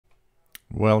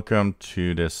Welcome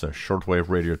to this shortwave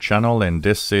radio channel, and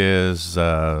this is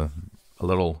a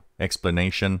little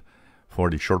explanation for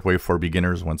the shortwave for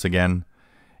beginners once again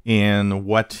in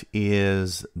what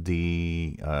is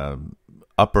the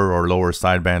upper or lower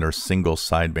sideband or single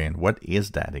sideband. What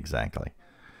is that exactly?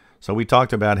 So we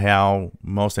talked about how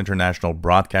most international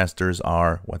broadcasters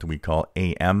are what we call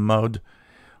AM mode.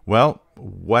 Well,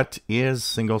 what is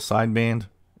single sideband?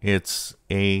 It's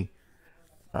a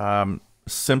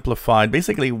simplified,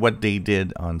 basically what they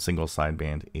did on single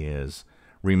sideband is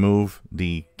remove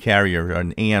the carrier.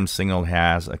 An AM signal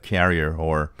has a carrier,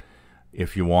 or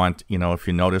if you want, if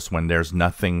you notice when there's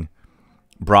nothing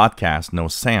broadcast, no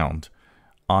sound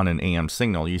on an AM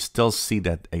signal, you still see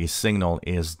that a signal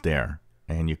is there.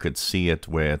 And you could see it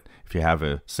with, if you have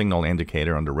a signal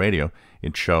indicator on the radio,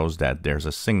 it shows that there's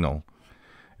a signal.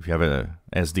 If you have a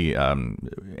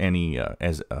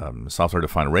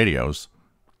software-defined radios,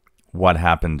 what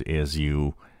happened is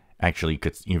you actually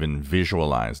could even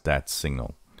visualize that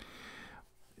signal.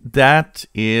 That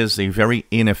is a very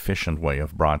inefficient way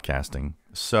of broadcasting.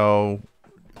 So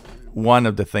one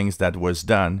of the things that was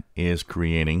done is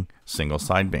creating single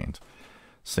sideband.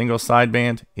 Single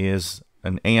sideband is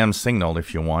an AM signal,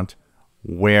 if you want,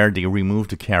 where they remove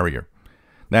the carrier.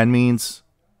 That means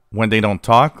when they don't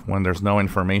talk, when there's no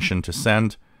information to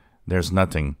send, there's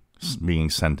nothing being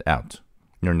sent out.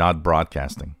 You're not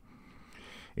broadcasting.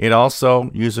 It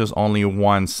also uses only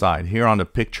one side. Here on the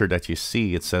picture that you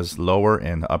see, it says lower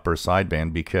and upper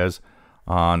sideband because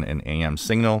on an AM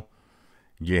signal,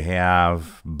 you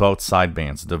have both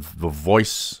sidebands. The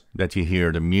voice that you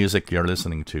hear, the music you're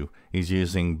listening to, is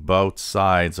using both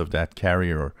sides of that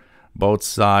carrier, both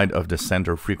sides of the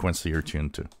center frequency you're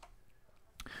tuned to.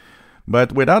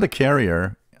 But without a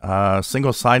carrier,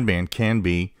 single sideband can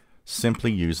be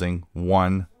simply using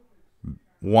one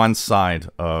side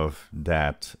of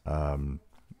that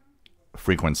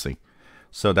frequency.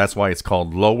 So that's why it's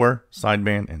called lower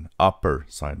sideband and upper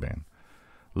sideband.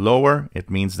 Lower,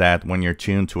 it means that when you're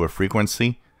tuned to a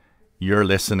frequency, you're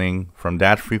listening from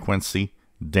that frequency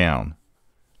down.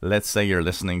 Let's say you're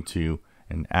listening to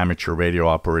an amateur radio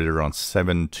operator on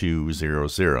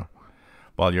 7200.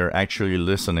 While you're actually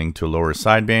listening to lower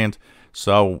sideband,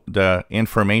 so the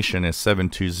information is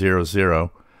 7200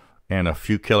 and a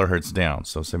few kilohertz down,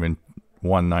 so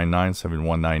 7199,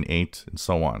 7198, and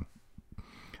so on.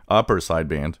 Upper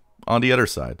sideband on the other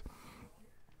side.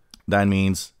 That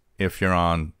means if you're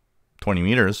on 20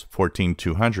 meters,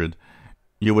 14200,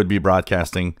 you would be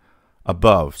broadcasting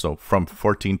above. So from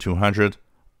 14200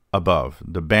 above.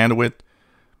 The bandwidth,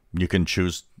 you can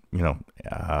choose,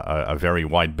 a very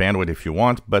wide bandwidth if you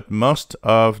want, but most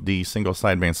of the single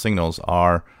sideband signals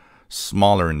are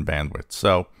smaller in bandwidth.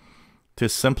 So to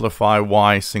simplify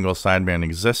why single sideband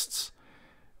exists,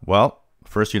 well,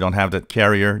 first, you don't have that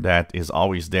carrier that is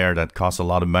always there that costs a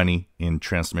lot of money in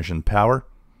transmission power.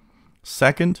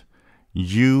 Second,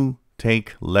 you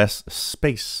take less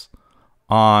space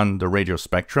on the radio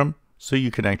spectrum, so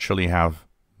you can actually have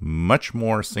much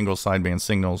more single sideband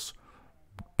signals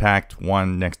packed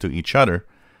one next to each other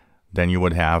than you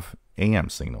would have AM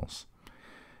signals.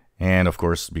 And of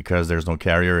course, because there's no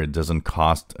carrier, it doesn't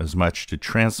cost as much to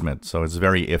transmit. So it's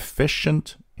very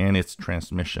efficient in its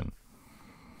transmission.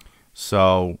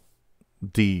 So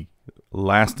the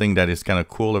last thing that is kind of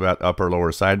cool about upper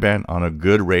lower sideband on a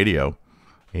good radio,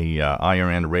 a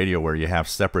higher end radio where you have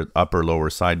separate upper lower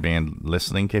sideband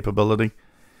listening capability,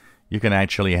 you can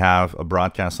actually have a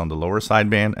broadcast on the lower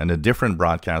sideband and a different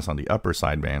broadcast on the upper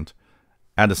sideband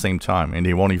at the same time, and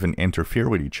they won't even interfere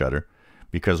with each other,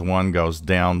 because one goes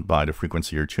down by the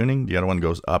frequency you're tuning, the other one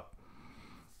goes up.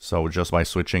 So just by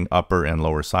switching upper and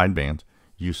lower sideband,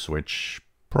 you switch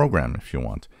program if you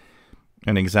want.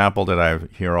 An example that I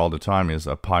hear all the time is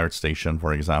a pirate station,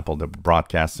 for example, that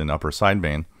broadcasts in upper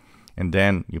sideband, and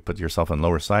then you put yourself in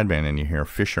lower sideband and you hear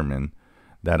fishermen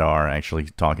that are actually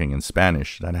talking in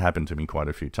Spanish. That happened to me quite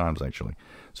a few times, actually.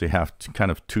 So you have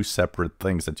kind of two separate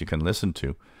things that you can listen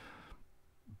to,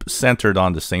 centered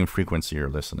on the same frequency you're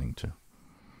listening to.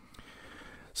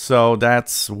 So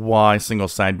that's why single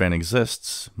sideband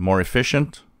exists. More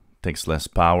efficient, takes less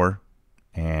power,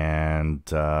 and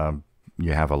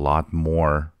you have a lot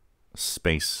more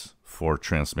space for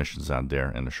transmissions out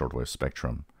there in the shortwave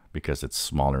spectrum because it's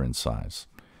smaller in size.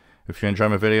 If you enjoy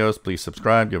my videos, please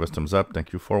subscribe, give us a thumbs up.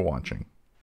 Thank you for watching.